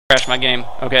Crash my game.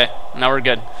 Okay, now we're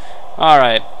good.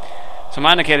 Alright. So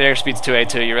my indicated airspeed's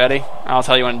 282. You ready? I'll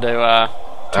tell you when to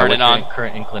turn it on.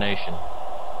 Current inclination.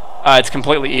 It's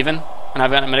completely even. And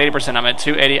I'm at 80%. I'm at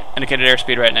 280 indicated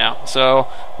airspeed right now. So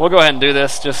we'll go ahead and do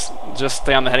this. Just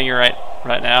stay on the heading right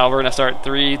now. We're gonna start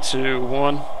 3, 2,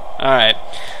 1. Alright.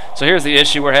 So here's the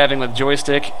issue we're having with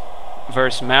joystick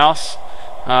versus mouse.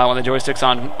 When the joystick's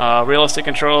on realistic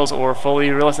controls or fully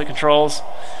realistic controls.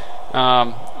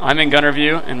 I'm in gunner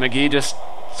view, and McGee just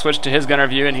switched to his gunner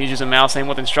view, and he's using mouse aim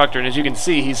with instructor. And as you can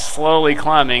see, he's slowly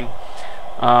climbing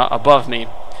above me.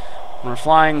 When we're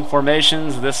flying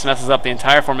formations, this messes up the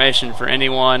entire formation for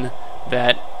anyone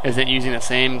that isn't using the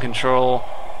same control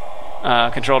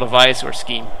device or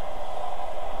scheme.